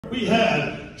we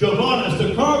have Johannes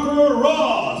the Conqueror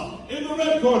Ross. In the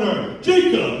red corner,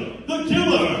 Jacob the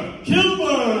Killer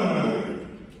Kilburn.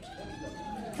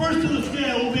 First to the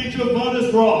scale will be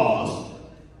Johannes Ross.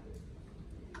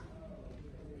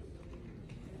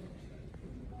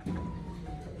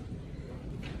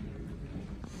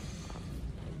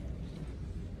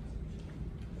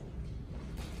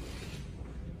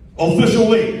 Official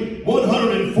weight,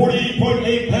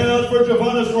 148.8 pounds for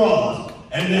Johannes Ross.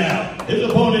 And now, his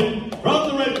opponent from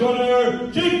the red corner,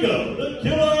 Jacob the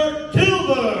Killer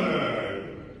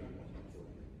Kilburn.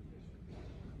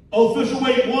 Official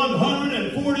weight,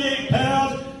 148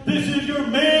 pounds. This is your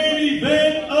main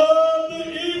event of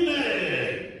the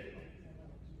evening.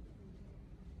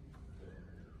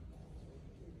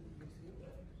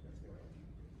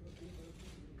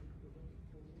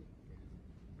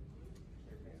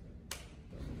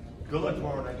 Good luck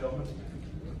tomorrow night, gentlemen.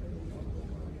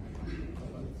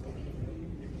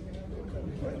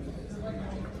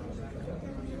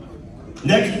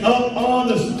 Next up on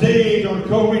the stage, our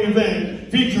co-main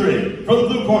event, featuring from the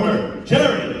blue corner,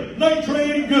 Jerry Night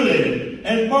Train Gooden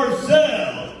and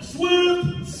Marcel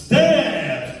Swift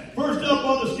Stamps. First up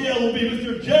on the scale will be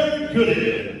Mr. Jerry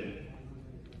Gooden.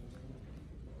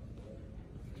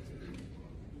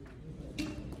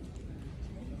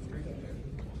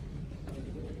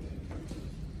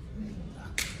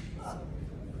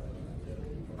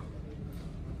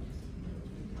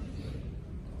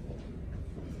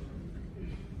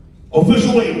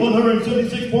 Official weight,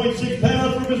 176.6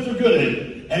 pounds for Mr.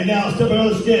 Gooden. And now stepping on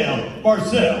the scale,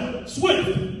 Marcel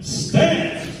Swift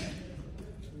Stamps.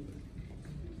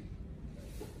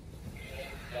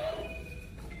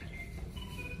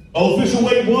 Official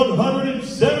weight,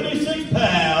 176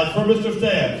 pounds for Mr.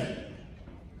 Stamps.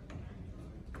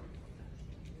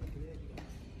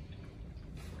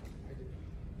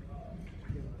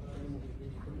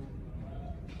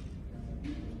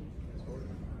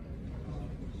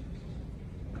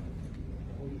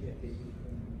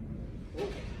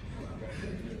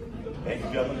 Thank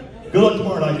you, gentlemen. Good luck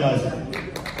tomorrow night, guys.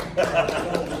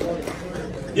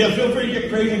 Yeah, feel free to get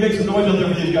crazy, make some noise out there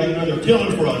for these guys. You know they're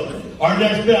killers for us. Our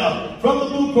next bout, from the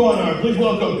blue corner, please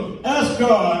welcome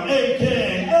Ascar,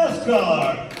 A.K.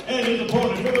 Ascar, and his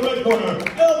opponent from the red corner,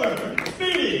 Albert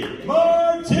Speedy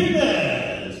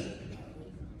Martinez.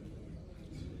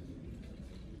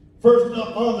 First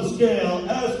up on the scale,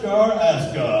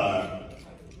 Ascar.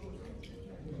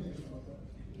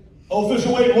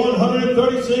 Official weight,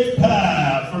 136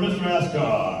 pounds for Mr.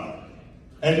 Ascar.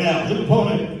 And now, his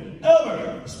opponent,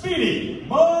 Albert Speedy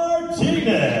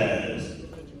Martinez.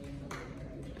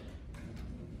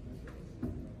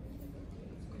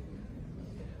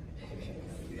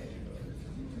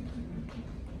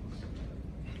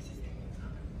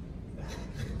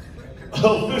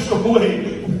 Official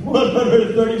weight,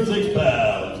 136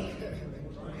 pounds.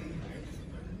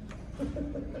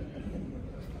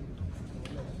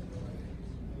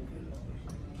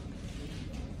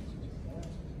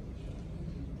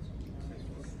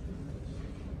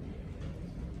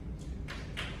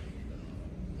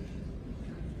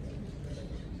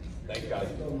 Thanks, guys.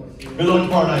 Good luck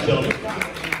tomorrow night, gentlemen.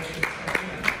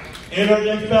 In our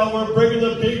next bout, we're bringing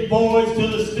the big boys to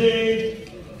the stage.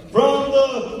 From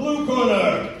the blue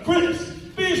corner, Chris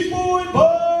Beast Boy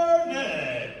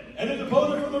Barnett. And his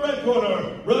opponent from the red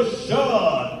corner,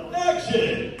 Rashawn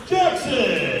Action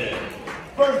Jackson.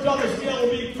 First on the scale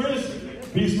will be Chris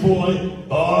Beast Boy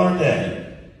Barnett.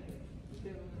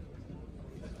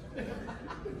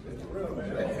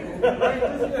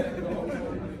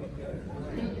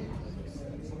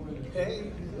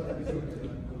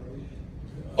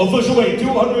 Official weight,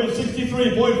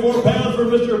 263.4 pounds for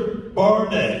Mr.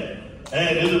 Barnett.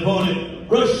 And his opponent,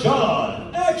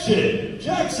 Rashawn Action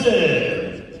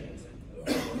Jackson.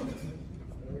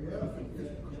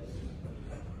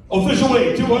 Official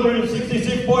weight,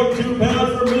 266.2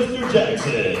 pounds for Mr.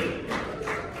 Jackson.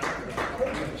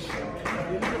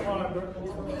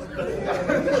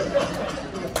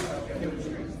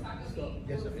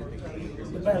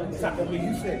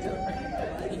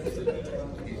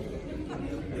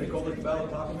 They call it the Battle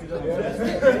of Taco Meat.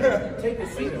 Take a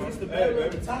seat, it's the Battle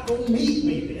of Taco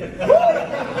Meat.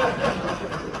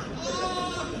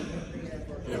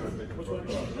 Which one?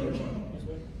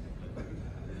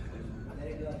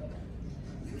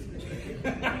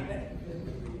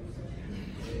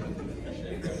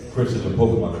 Chris is a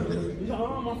Pokemon. He's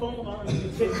on my phone.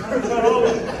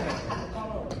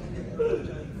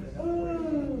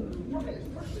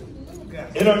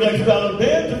 In our next bout of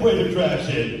bantamweight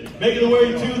attraction, making the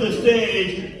way to the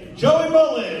stage, Joey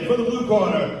Mullen from the blue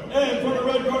corner, and from the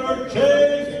red corner,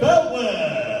 Chase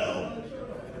Beltwell.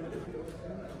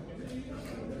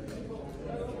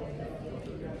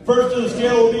 First to the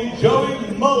scale will be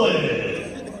Joey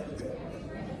Mullen.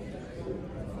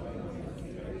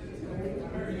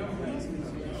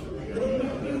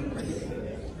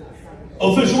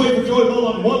 Official weight for Joey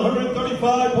Mullen,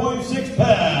 135.6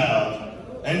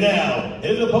 pounds. And now,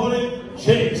 his opponent,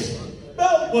 Chase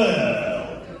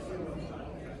Beltwell.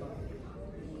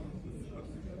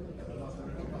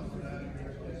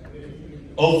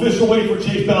 Official weight for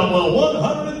Chase Beltwell,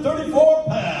 134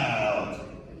 pounds.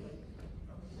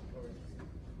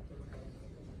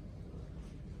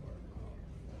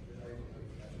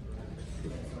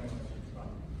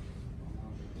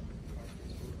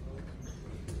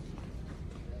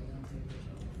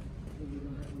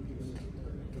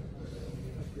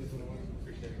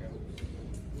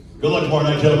 Good luck tomorrow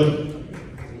night, gentlemen.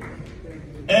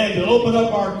 And to open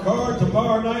up our card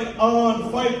tomorrow night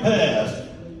on Fight Pass,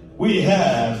 we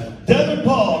have Devin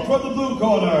Paul from the blue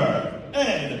corner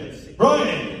and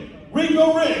Brian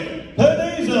Rico Rick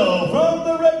Penazzo from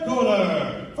the red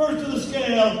corner. First to the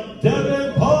scale,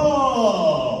 Devin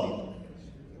Paul.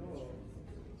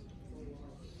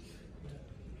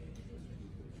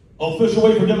 Official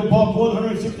weight for Devin Paul,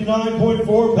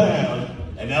 169.4 pounds.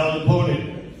 And now his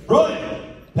opponent, Brian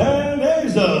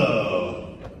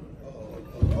Penazzo.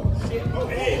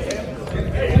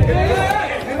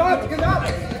 Get up!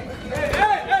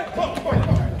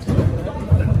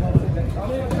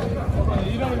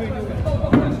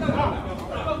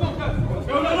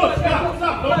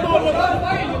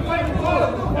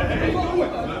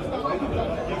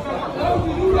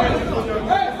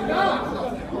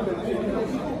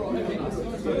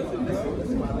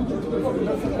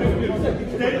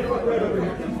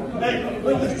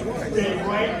 Stay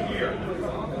right here.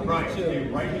 Right, stay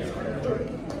right here.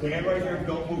 Stand right here and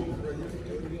don't move.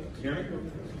 Hear me?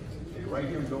 Stay right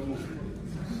here and don't move.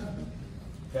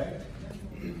 Okay?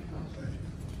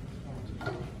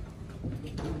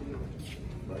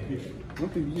 Right here. One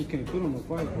thing you just can't put on the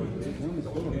fight, boy.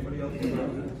 Anybody else?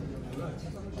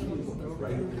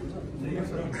 Right here.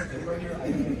 Stay right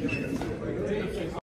here.